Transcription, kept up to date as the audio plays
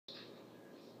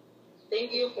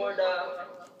Thank you for the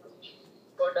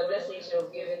blessings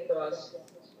you've given to us.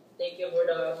 Thank you for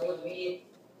the food we eat,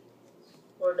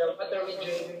 for the water we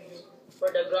drink, for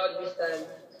the ground we stand,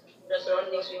 the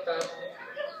surroundings we pass,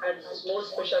 and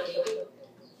most especially,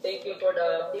 thank you for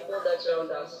the people that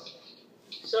surround us.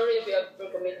 Sorry if we have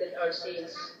ever committed our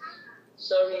sins.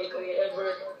 Sorry if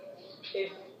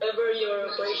ever your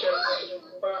creations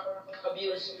or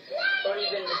abused or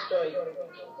even destroyed.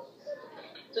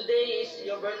 Today is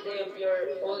your birthday of your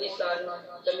only Son,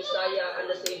 the Messiah and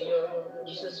the Savior,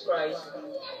 Jesus Christ.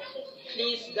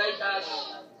 Please guide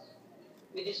us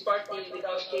with this party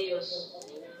without chaos.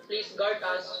 Please guard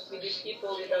us with these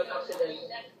people without accident.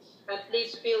 And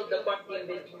please fill the party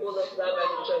with full of love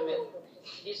and enjoyment.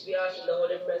 This we ask in the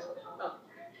Holy Presence.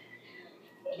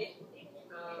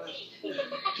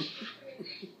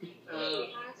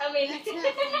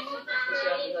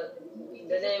 In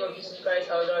the name of Jesus Christ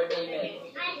our Lord, Amen.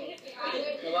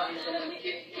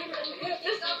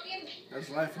 That's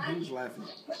laughing. Who's laughing?